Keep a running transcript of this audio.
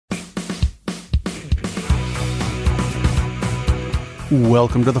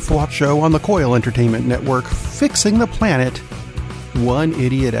Welcome to the FWOT Show on the Coil Entertainment Network, fixing the planet one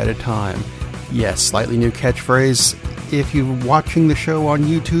idiot at a time. Yes, slightly new catchphrase. If you're watching the show on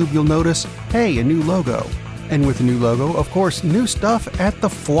YouTube, you'll notice, hey, a new logo. And with a new logo, of course, new stuff at the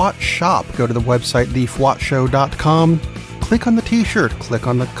FWOT shop. Go to the website, thefwotshow.com, click on the t-shirt, click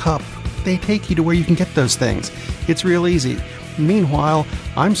on the cup. They take you to where you can get those things. It's real easy. Meanwhile,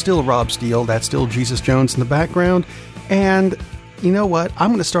 I'm still Rob Steele, that's still Jesus Jones in the background, and you know what? I'm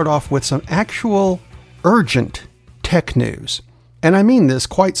going to start off with some actual urgent tech news. And I mean this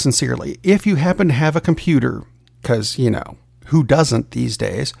quite sincerely. If you happen to have a computer, because, you know, who doesn't these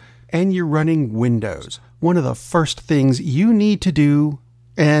days, and you're running Windows, one of the first things you need to do,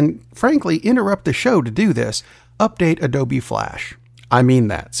 and frankly, interrupt the show to do this, update Adobe Flash. I mean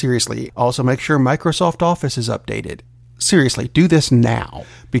that, seriously. Also make sure Microsoft Office is updated. Seriously, do this now,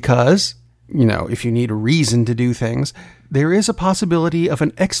 because, you know, if you need a reason to do things, there is a possibility of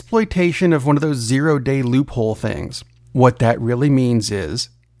an exploitation of one of those zero-day loophole things. What that really means is,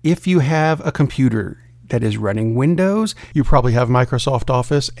 if you have a computer that is running Windows, you probably have Microsoft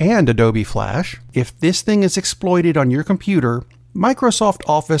Office and Adobe Flash. If this thing is exploited on your computer, Microsoft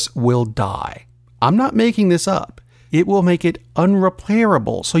Office will die. I'm not making this up. It will make it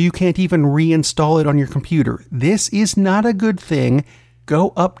unrepairable, so you can't even reinstall it on your computer. This is not a good thing.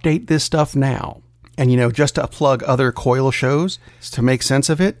 Go update this stuff now. And, you know, just to plug other Coil shows, to make sense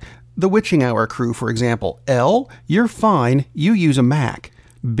of it, the Witching Hour crew, for example. Elle, you're fine. You use a Mac.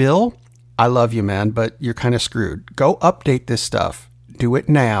 Bill, I love you, man, but you're kind of screwed. Go update this stuff. Do it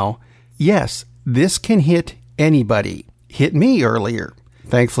now. Yes, this can hit anybody. Hit me earlier.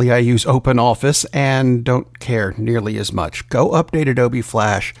 Thankfully, I use OpenOffice and don't care nearly as much. Go update Adobe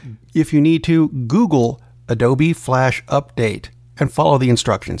Flash. If you need to, Google Adobe Flash Update and follow the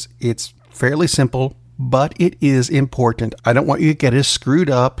instructions. It's fairly simple, but it is important. I don't want you to get as screwed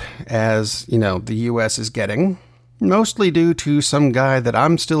up as, you know, the U.S. is getting, mostly due to some guy that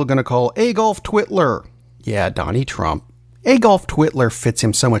I'm still going to call Adolf Twitler. Yeah, Donnie Trump. Adolf Twitler fits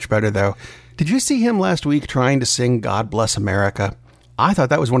him so much better, though. Did you see him last week trying to sing God Bless America? I thought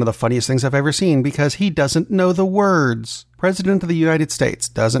that was one of the funniest things I've ever seen because he doesn't know the words. President of the United States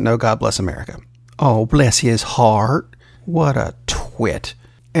doesn't know God Bless America. Oh, bless his heart. What a twit.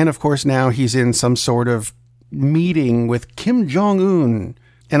 And of course, now he's in some sort of meeting with Kim Jong-un.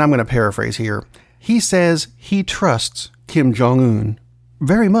 And I'm going to paraphrase here. He says he trusts Kim Jong-un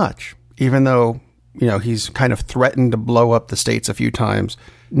very much, even though, you know, he's kind of threatened to blow up the states a few times.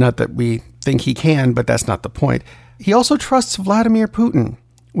 Not that we think he can, but that's not the point. He also trusts Vladimir Putin,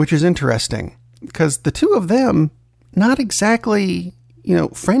 which is interesting because the two of them, not exactly, you know,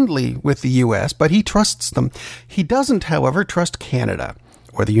 friendly with the U.S., but he trusts them. He doesn't, however, trust Canada,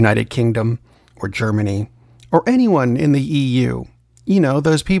 or the United Kingdom, or Germany, or anyone in the EU. You know,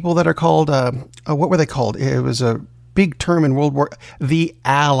 those people that are called, what were they called? It was a big term in World War, the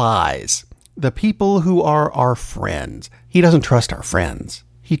Allies. The people who are our friends. He doesn't trust our friends.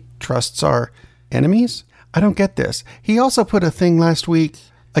 He trusts our enemies? I don't get this. He also put a thing last week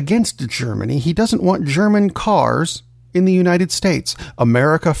against Germany. He doesn't want German cars in the United States.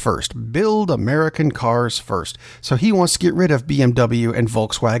 America first. Build American cars first. So he wants to get rid of BMW and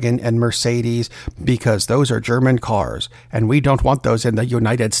Volkswagen and Mercedes because those are German cars and we don't want those in the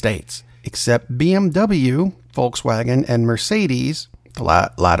United States. Except BMW, Volkswagen, and Mercedes, the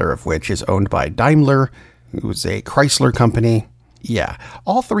latter of which is owned by Daimler, who's a Chrysler company. Yeah,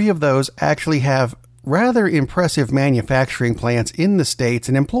 all three of those actually have rather impressive manufacturing plants in the States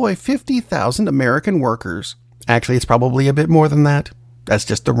and employ 50,000 American workers. Actually, it's probably a bit more than that. That's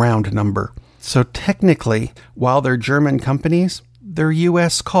just the round number. So technically, while they're German companies, they're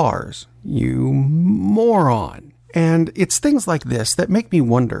U.S. cars. You moron. And it's things like this that make me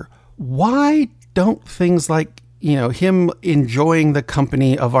wonder, why don't things like, you know, him enjoying the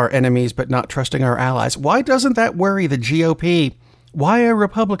company of our enemies but not trusting our allies, why doesn't that worry the GOP? Why are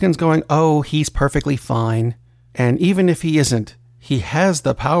Republicans going, oh, he's perfectly fine? And even if he isn't, he has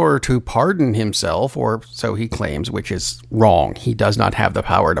the power to pardon himself, or so he claims, which is wrong. He does not have the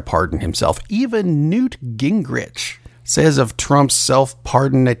power to pardon himself. Even Newt Gingrich says of Trump's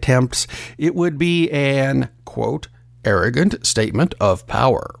self-pardon attempts, it would be an, quote, arrogant statement of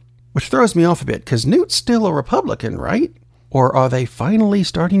power. Which throws me off a bit, because Newt's still a Republican, right? Or are they finally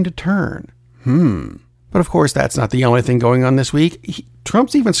starting to turn? But of course, that's not the only thing going on this week.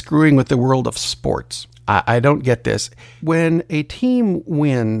 Trump's even screwing with the world of sports. I don't get this. When a team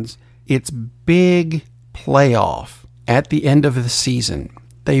wins its big playoff at the end of the season,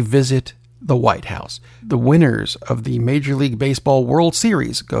 they visit the White House. The winners of the Major League Baseball World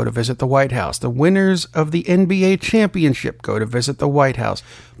Series go to visit the White House. The winners of the NBA championship go to visit the White House.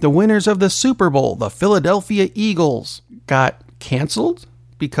 The winners of the Super Bowl, the Philadelphia Eagles, got canceled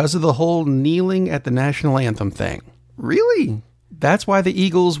because of the whole kneeling at the national anthem thing. Really? That's why the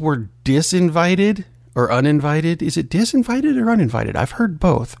Eagles were disinvited or uninvited? Is it disinvited or uninvited? I've heard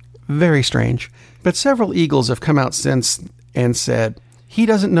both. Very strange. But several Eagles have come out since and said, he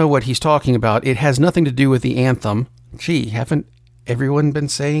doesn't know what he's talking about. It has nothing to do with the anthem. Gee, haven't everyone been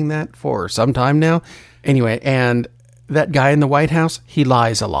saying that for some time now? Anyway, and that guy in the White House, he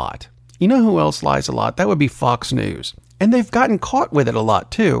lies a lot. You know who else lies a lot? That would be Fox News. And they've gotten caught with it a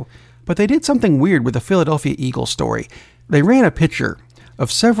lot too. But they did something weird with the Philadelphia Eagles story. They ran a picture of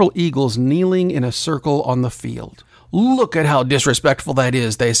several Eagles kneeling in a circle on the field. Look at how disrespectful that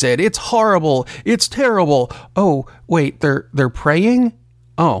is, they said. It's horrible. It's terrible. Oh, wait, they're praying?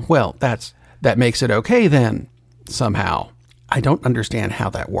 Oh, well, that makes it okay then, somehow. I don't understand how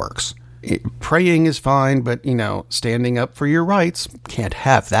that works. Praying is fine, but, standing up for your rights, can't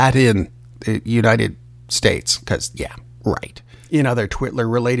have that in the United States, because, yeah, right. In other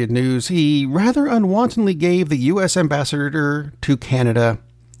Twitler-related news, he rather unwantonly gave the U.S. ambassador to Canada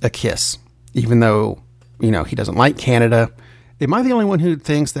a kiss, even though, he doesn't like Canada. Am I the only one who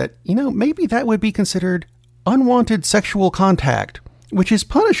thinks that, maybe that would be considered unwanted sexual contact, which is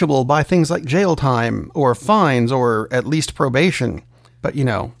punishable by things like jail time or fines or at least probation. But,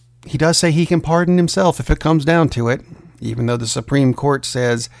 he does say he can pardon himself if it comes down to it, even though the Supreme Court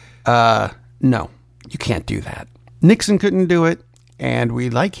says, no, you can't do that. Nixon couldn't do it, and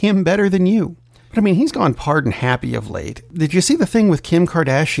we like him better than you. But, he's gone pardon happy of late. Did you see the thing with Kim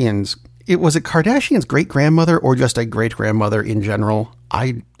Kardashian's? Was it Kardashian's great-grandmother or just a great-grandmother in general?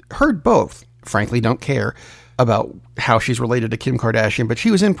 I heard both. Frankly, don't care about how she's related to Kim Kardashian, but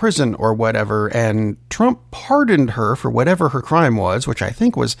she was in prison or whatever, and Trump pardoned her for whatever her crime was, which I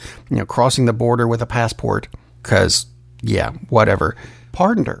think was, crossing the border with a passport, because, yeah, whatever.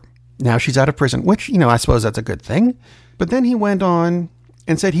 Pardoned her. Now she's out of prison, which, I suppose that's a good thing. But then he went on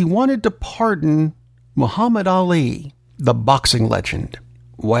and said he wanted to pardon Muhammad Ali, the boxing legend.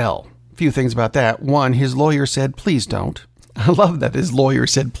 Well, a few things about that. One, his lawyer said, please don't. I love that his lawyer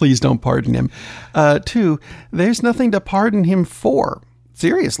said, please don't pardon him. Two, there's nothing to pardon him for.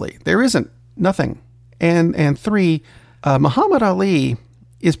 Seriously, there isn't. Nothing. And three, Muhammad Ali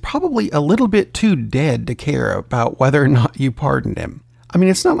is probably a little bit too dead to care about whether or not you pardoned him.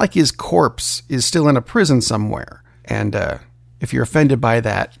 It's not like his corpse is still in a prison somewhere. And if you're offended by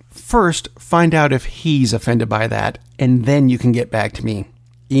that, first find out if he's offended by that, and then you can get back to me.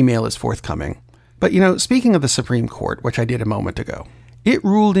 Email is forthcoming. But, speaking of the Supreme Court, which I did a moment ago, it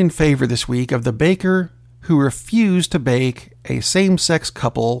ruled in favor this week of the baker who refused to bake a same-sex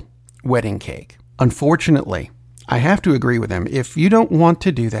couple wedding cake. Unfortunately, I have to agree with him. If you don't want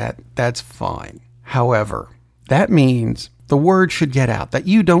to do that, that's fine. However, that means the word should get out that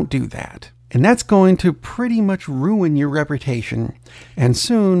you don't do that. And that's going to pretty much ruin your reputation. And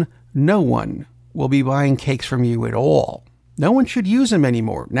soon, no one will be buying cakes from you at all. No one should use him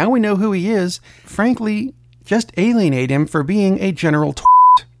anymore. Now we know who he is. Frankly, just alienate him for being a general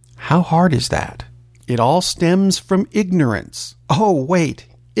twat. How hard is that? It all stems from ignorance. Oh, wait.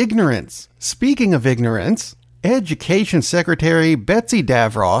 Ignorance. Speaking of ignorance, Education Secretary Betsy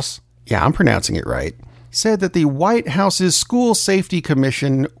DeVos, yeah, I'm pronouncing it right, said that the White House's School Safety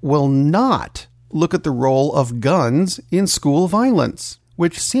Commission will not look at the role of guns in school violence,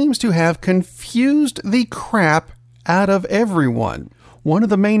 which seems to have confused the crap out of everyone. One of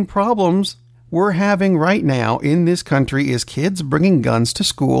the main problems we're having right now in this country is kids bringing guns to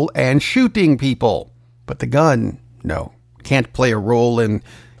school and shooting people. But the gun, no, can't play a role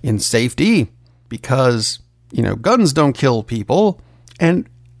in safety because, guns don't kill people. And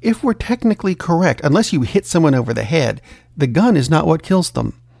if we're technically correct, unless you hit someone over the head, the gun is not what kills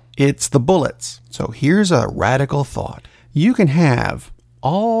them. It's the bullets. So here's a radical thought. You can have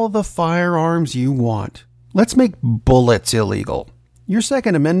all the firearms you want. Let's make bullets illegal. Your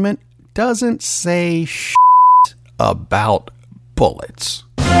Second Amendment doesn't say shit about bullets.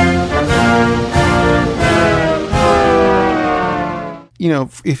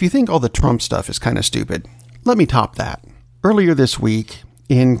 If you think all the Trump stuff is kind of stupid, let me top that. Earlier this week,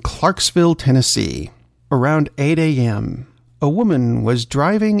 in Clarksville, Tennessee, around 8 a.m., a woman was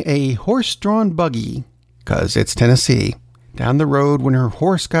driving a horse-drawn buggy, 'cause it's Tennessee, down the road when her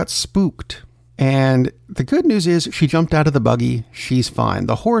horse got spooked. And the good news is she jumped out of the buggy. She's fine.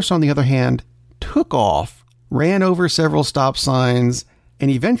 The horse, on the other hand, took off, ran over several stop signs, and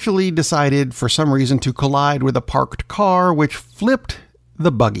eventually decided for some reason to collide with a parked car, which flipped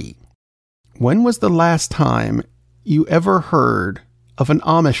the buggy. When was the last time you ever heard of an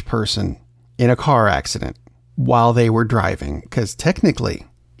Amish person in a car accident while they were driving? Because technically,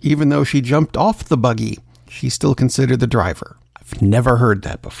 even though she jumped off the buggy, she's still considered the driver. I've never heard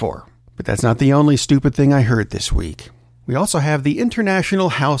that before. But that's not the only stupid thing I heard this week. We also have the International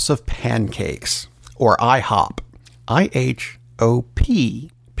House of Pancakes, or IHOP. IHOP.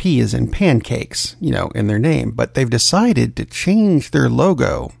 P is in pancakes, in their name. But they've decided to change their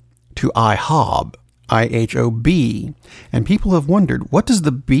logo to IHOB. IHOB. And people have wondered, what does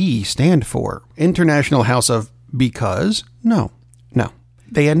the B stand for? International House of Because? No.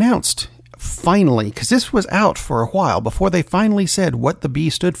 They announced, finally, because this was out for a while before they finally said what the B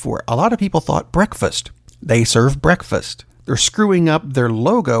stood for. A lot of people thought breakfast. They serve breakfast. They're screwing up their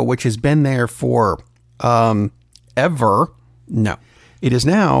logo, which has been there for, ever. No. It is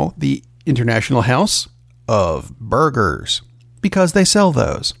now the International House of Burgers, because they sell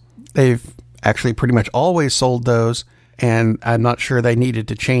those. They've actually pretty much always sold those, and I'm not sure they needed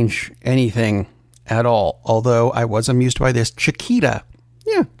to change anything at all. Although I was amused by this. Chiquita,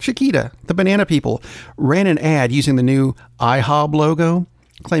 the banana people, ran an ad using the new IHOB logo,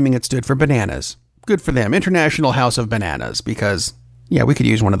 claiming it stood for bananas. Good for them. International House of Bananas, because, we could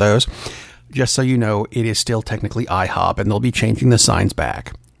use one of those. Just so you know, it is still technically IHOP, and they'll be changing the signs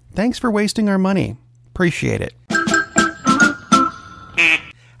back. Thanks for wasting our money. Appreciate it.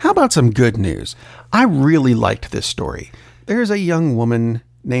 How about some good news? I really liked this story. There's a young woman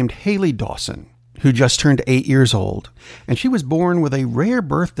named Haley Dawson who just turned 8 years old, and she was born with a rare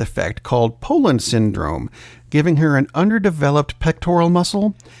birth defect called Poland syndrome, giving her an underdeveloped pectoral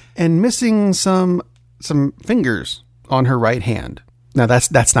muscle and missing some fingers on her right hand. Now,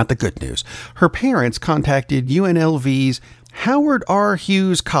 that's not the good news. Her parents contacted UNLV's Howard R.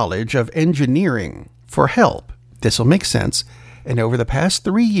 Hughes College of Engineering for help. This will make sense. And over the past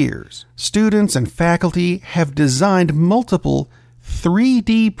 3 years, students and faculty have designed multiple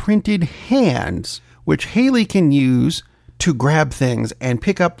 3D printed hands, which Haley can use to grab things and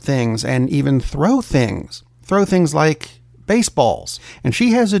pick up things and even throw things. Throw things like baseballs. And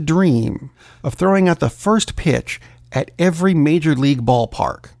she has a dream of throwing out the first pitch at every major league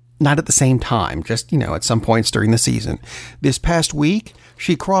ballpark. Not at the same time, just, at some points during the season. This past week,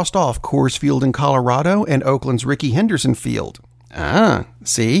 she crossed off Coors Field in Colorado and Oakland's Rickey Henderson Field.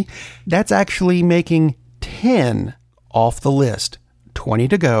 See? That's actually making 10 off the list. 20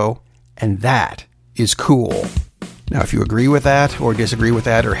 to go, and that is cool. Now, if you agree with that, or disagree with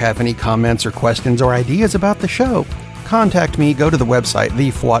that, or have any comments or questions or ideas about the show, contact me. Go to the website,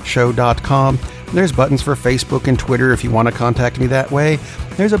 thefwotshow.com. There's buttons for Facebook and Twitter if you want to contact me that way.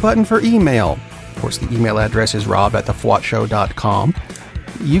 There's a button for email. Of course, the email address is rob@thefwotshow.com.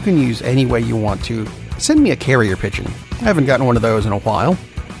 You can use any way you want to. Send me a carrier pigeon. I haven't gotten one of those in a while.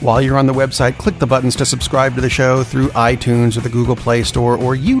 While you're on the website, click the buttons to subscribe to the show through iTunes or the Google Play Store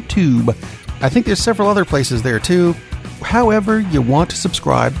or YouTube. I think there's several other places there too. However you want to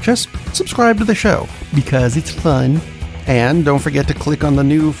subscribe, just subscribe to the show because it's fun. And don't forget to click on the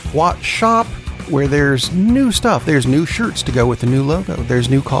new FWOT shop where there's new stuff. There's new shirts to go with the new logo. There's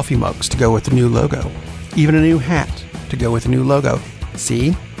new coffee mugs to go with the new logo. Even a new hat to go with the new logo.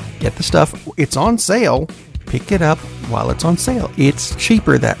 See? Get the stuff. It's on sale. Pick it up while it's on sale. It's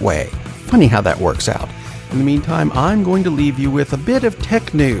cheaper that way. Funny how that works out. In the meantime, I'm going to leave you with a bit of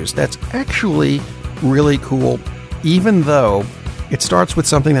tech news that's actually really cool, even though it starts with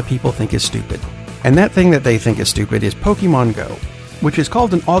something that people think is stupid. And that thing that they think is stupid is Pokemon Go, which is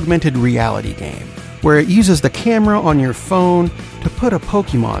called an augmented reality game, where it uses the camera on your phone to put a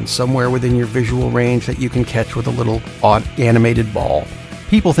Pokemon somewhere within your visual range that you can catch with a little odd animated ball.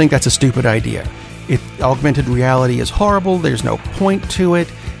 People think that's a stupid idea. Augmented reality is horrible. There's no point to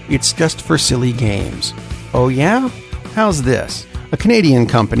it. It's just for silly games. Oh yeah? How's this? A Canadian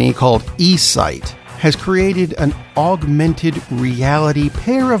company called eSight has created an augmented reality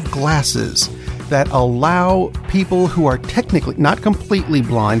pair of glasses that allow people who are technically, not completely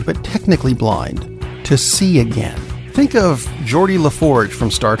blind, but technically blind, to see again. Think of Geordi LaForge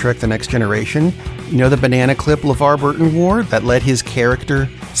from Star Trek The Next Generation. You know the banana clip LeVar Burton wore that let his character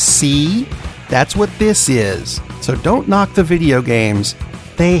see? That's what this is. So don't knock the video games.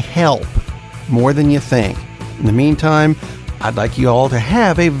 They help more than you think. In the meantime, I'd like you all to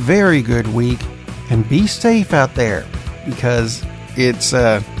have a very good week and be safe out there because it's,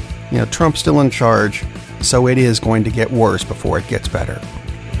 Trump's still in charge, so it is going to get worse before it gets better.